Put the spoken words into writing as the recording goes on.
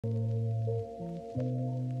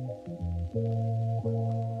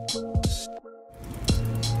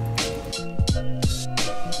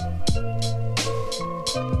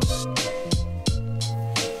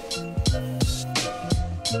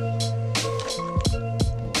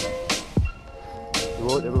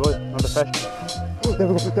there we go, another fish. Oh, there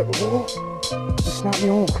we go, there we go. He snapped me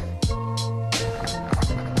off.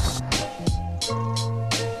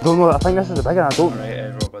 Don't know, I think this is the big one, I don't. Right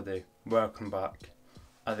everybody, welcome back.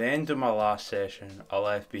 At the end of my last session, I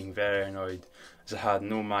left being very annoyed as I had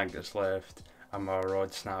no magnets left and my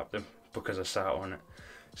rod snapped them because I sat on it.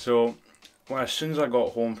 So, as soon as I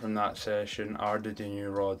got home from that session, I ordered a new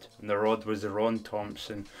rod, and the rod was the Ron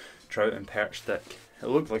Thompson trout and perch stick. It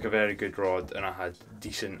looked like a very good rod and I had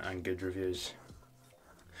decent and good reviews.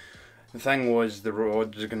 The thing was, the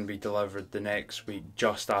rod was going to be delivered the next week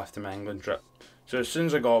just after my England trip. So as soon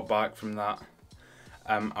as I got back from that,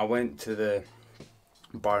 I went to the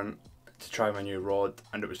barn to try my new rod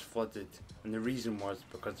and it was flooded, and the reason was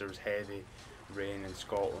because there was heavy rain in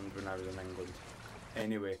Scotland when I was in England.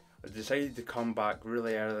 Anyway, I decided to come back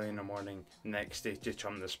really early in the morning next day to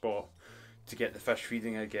chum the spot to get the fish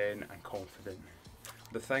feeding again and confident.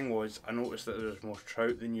 The thing was, I noticed that there was more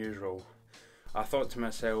trout than usual. I thought to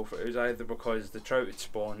myself it was either because the trout had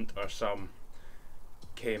spawned or some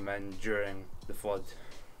came in during the flood.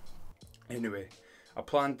 Anyway, I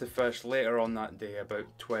planned to fish later on that day about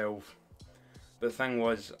 12. But the thing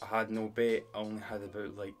was, I had no bait. I only had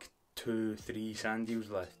about like 2-3 sand eels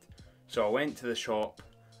left. So I went to the shop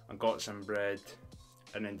and got some bread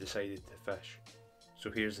and then decided to fish.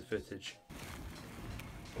 So here's the footage.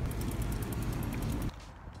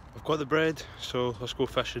 I've got the bread, so let's go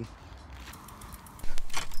fishing.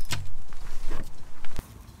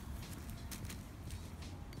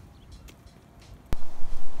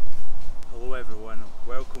 Hello everyone,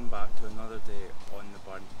 welcome back to another day on the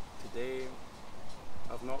burn. Today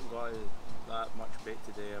I've not got that much bait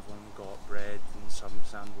today. I've only got bread and some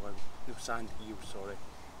sand eels, sorry.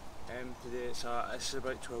 Today it's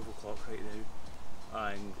about 12 o'clock right now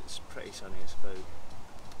and it's pretty sunny. It's about,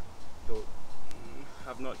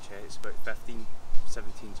 I've not checked, it's about 15,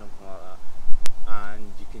 17, something like that,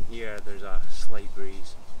 and you can hear there's a slight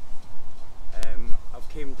breeze. I've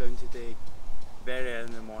came down today very early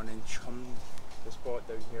in the morning, chummed the spot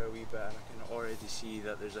down here a wee bit, and I can already see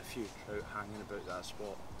that there's a few trout hanging about that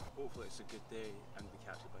spot. Hopefully it's a good day and we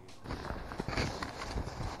catch a biggie.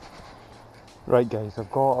 Right guys,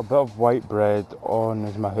 I've got a bit of white bread on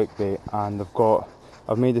as my hook bait, and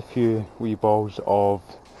I've made a few wee balls of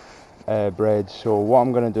bread. So what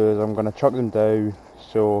I'm going to do is I'm going to chuck them down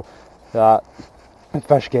so that the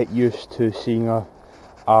fish get used to seeing a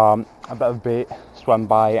bit of bait swim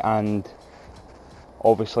by and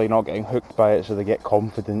obviously not getting hooked by it, so they get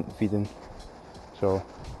confident feeding. So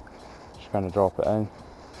just going to drop it in.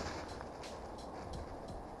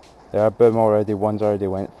 There, boom, already, one's already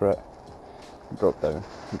went for it. Drop down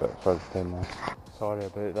a bit further down there. Sorry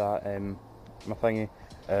about that, my thingy,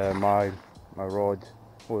 my rod,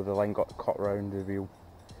 the line got cut around the reel.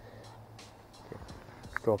 Okay.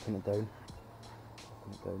 Dropping it down,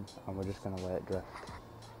 and we're just going to let it drift.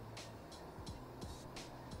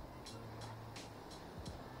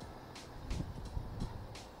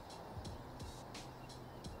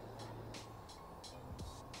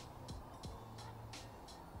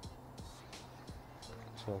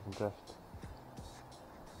 So I can drift.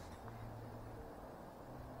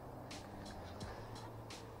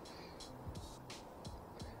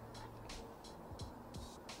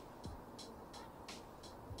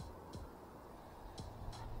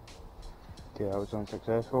 Okay, that was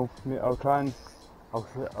unsuccessful.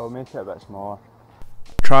 I'll make it a bit smaller.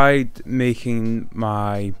 Tried making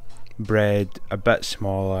my bread a bit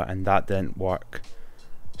smaller and that didn't work.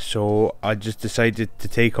 So I just decided to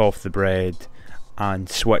take off the bread and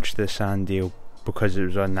switch the sand eel because it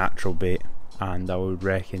was a natural bait, and I would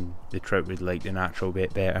reckon the trout would like the natural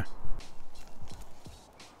bait better.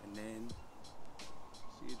 And then,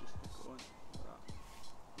 see, you just hook it on like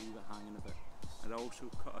that, leave it hanging a bit. And I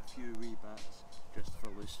also cut a few wee bits just for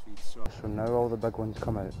loose feed. So now all the big ones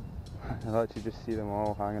come out. I'll actually just see them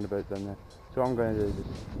all hanging about down there. So what I'm going to do is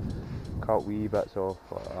just cut wee bits off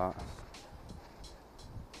like that.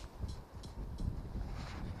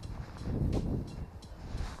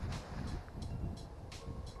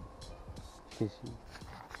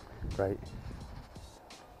 Right,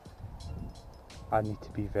 I need to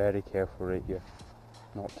be very careful right here,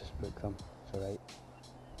 not to spook them. So right,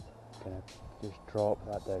 gonna just drop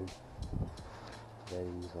that down very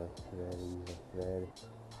easily.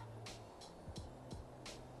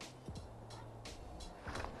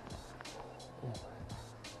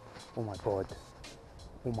 Oh my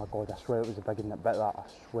god, I swear it was a big one that bit that, I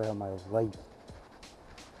swear on my life. Right,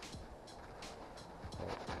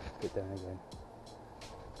 put down again.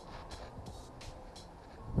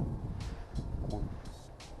 Come on.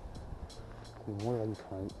 More line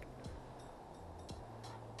come out.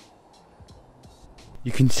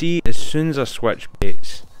 You can see as soon as I switched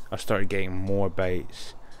baits, I started getting more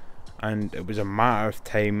bites, and it was a matter of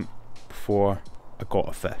time before I got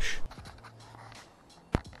a fish.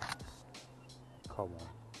 Come on.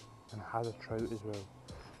 And I had a trout as well.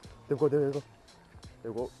 There we go, there we go.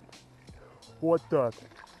 There we go. What the?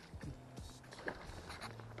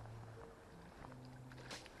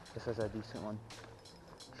 This is a decent one.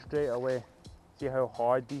 Straight away. See how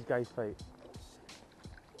hard these guys fight.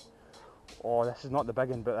 Oh, this is not the big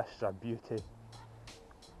one, but this is a beauty.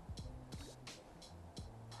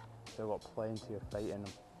 They've got plenty of fight in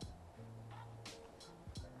them.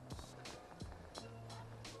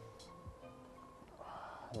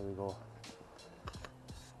 There we go.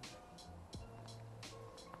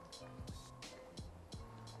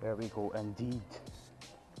 There we go, indeed.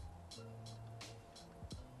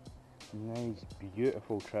 Nice,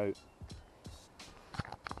 beautiful trout.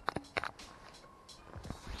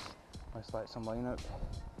 Let's let some line out.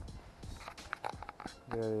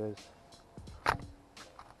 There he is.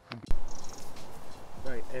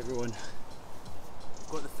 Right, everyone.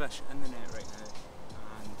 Got the fish in the net right now,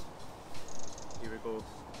 and here we go.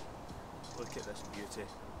 Look at this beauty.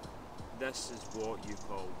 This is what you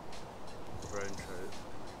call brown trout.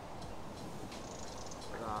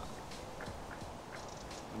 Look at that.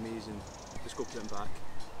 Amazing. Let's go put him back.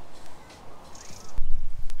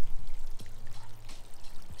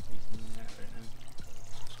 He's in the net right now.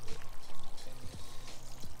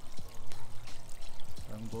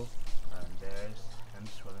 Let him go. And there's him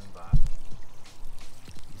swimming back.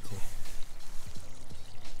 Okay.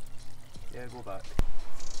 Yeah, go back.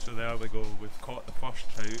 So there we go, we've caught the first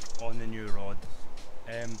trout on the new rod.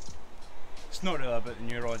 It's not really about the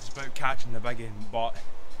new rod, it's about catching the biggin, but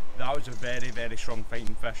that was a very, very strong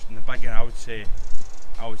fighting fish, and the biggin I would say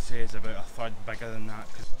is about a third bigger than that.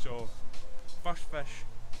 So, first fish,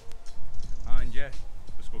 and yeah,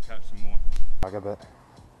 let's go catch some more. Back a bit.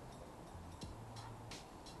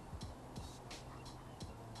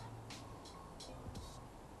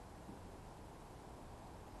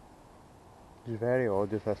 It's very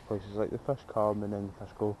odd with this place, it's like the fish come and then the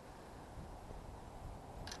fish go.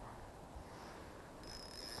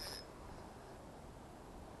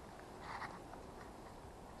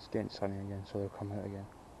 It's getting sunny again, so they'll come out again.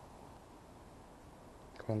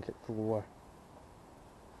 Come on, get lower.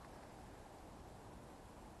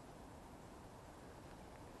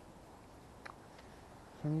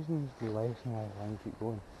 For some reason there's less and less line keep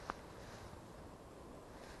going.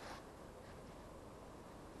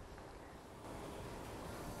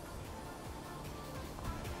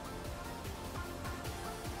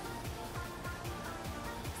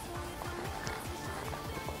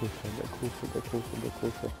 Get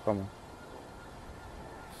closer, come on.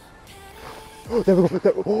 Oh, there we go,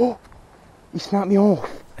 there we go. Oh, he snapped me off.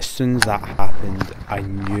 As soon as that happened, I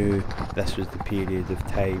knew this was the period of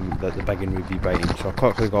time that the biggin would be biting, so I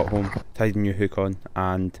quickly got home, tied a new hook on,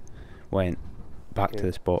 and went back to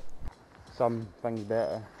the spot. Some things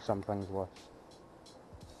better, some things worse.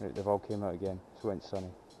 Right, they've all came out again, so it went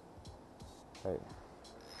sunny. Right.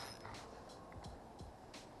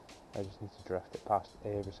 I just need to drift it past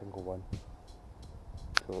every single one.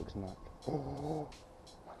 So it looks like. Oh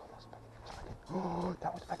my god, that's big. Oh,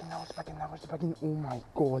 that was big, that was big, that was big. Oh my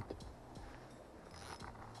god.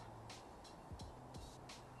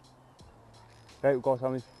 Right, we've got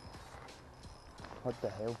something. What the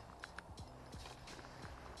hell?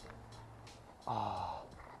 Ah.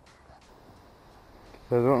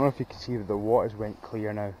 So I don't know if you can see that the waters went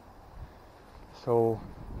clear now. So,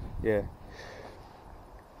 yeah.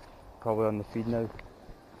 Probably on the feed now.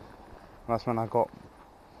 That's when I got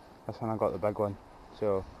the big one.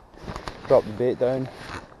 So drop the bait down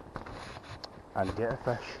and get a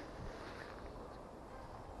fish.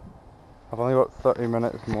 I've only got 30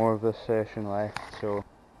 minutes more of this session left, so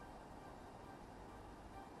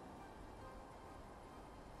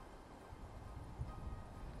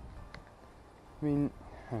I mean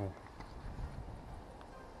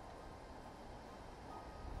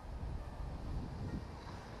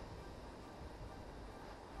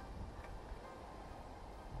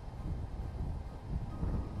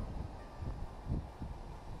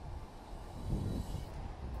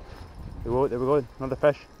there we go, another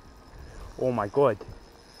fish. Oh my god.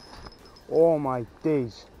 Oh my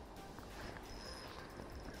days.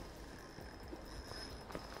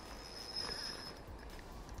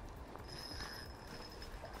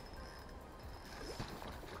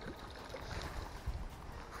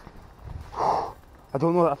 I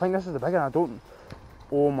don't know, I think this is the big one, I don't.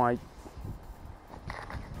 Oh my.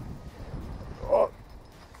 Oh,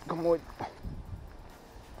 come on.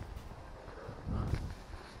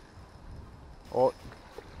 Oh.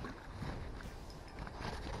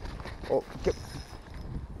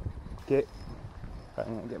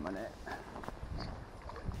 minute.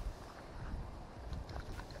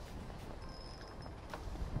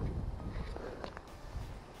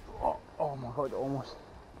 Oh my god, almost.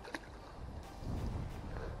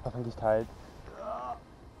 I think he's tired.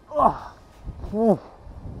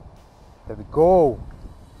 There we go.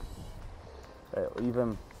 Right, leave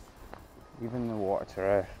him in the water to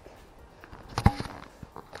rest.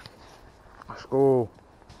 Let's go.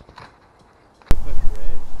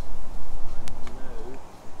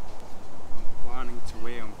 To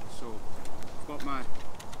weigh him, so I've got my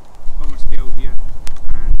scale here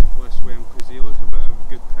and let's weigh him because he looks a bit of a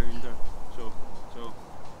good pounder. So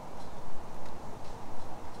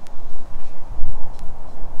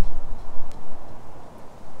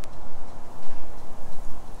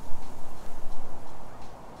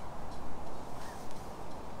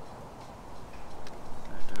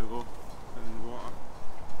there we go, in the water.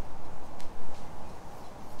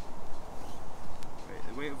 Right,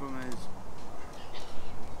 the weight of him is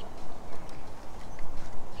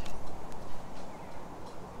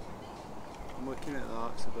I'm looking at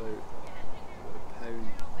that, it's about a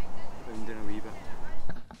pound and a wee bit.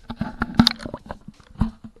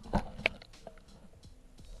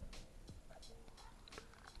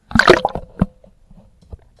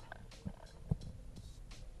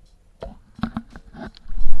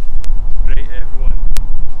 Right everyone,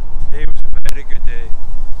 today was a very good day.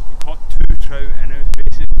 We caught 2 trout and it was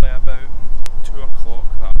basically about 2 o'clock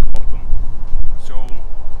that I caught them. So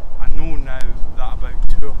I know now that about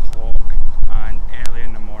 2 o'clock and early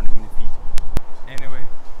in the morning they feed. Anyway,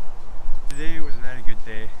 today was a very good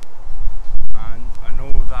day and I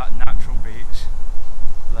know that natural baits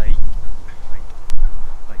like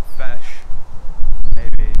fish,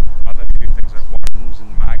 maybe other few things like worms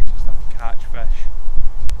and maggots and stuff catch fish.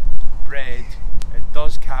 Bread, it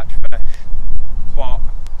does catch fish, but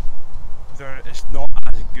it's not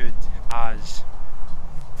as good as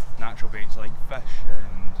natural baits like fish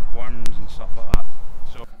and worms and stuff like that.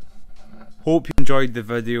 So hope you enjoyed the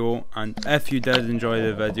video, and if you did enjoy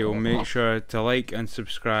the video, make sure to like and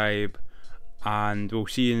subscribe, and we'll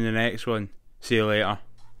see you in the next one. See you later.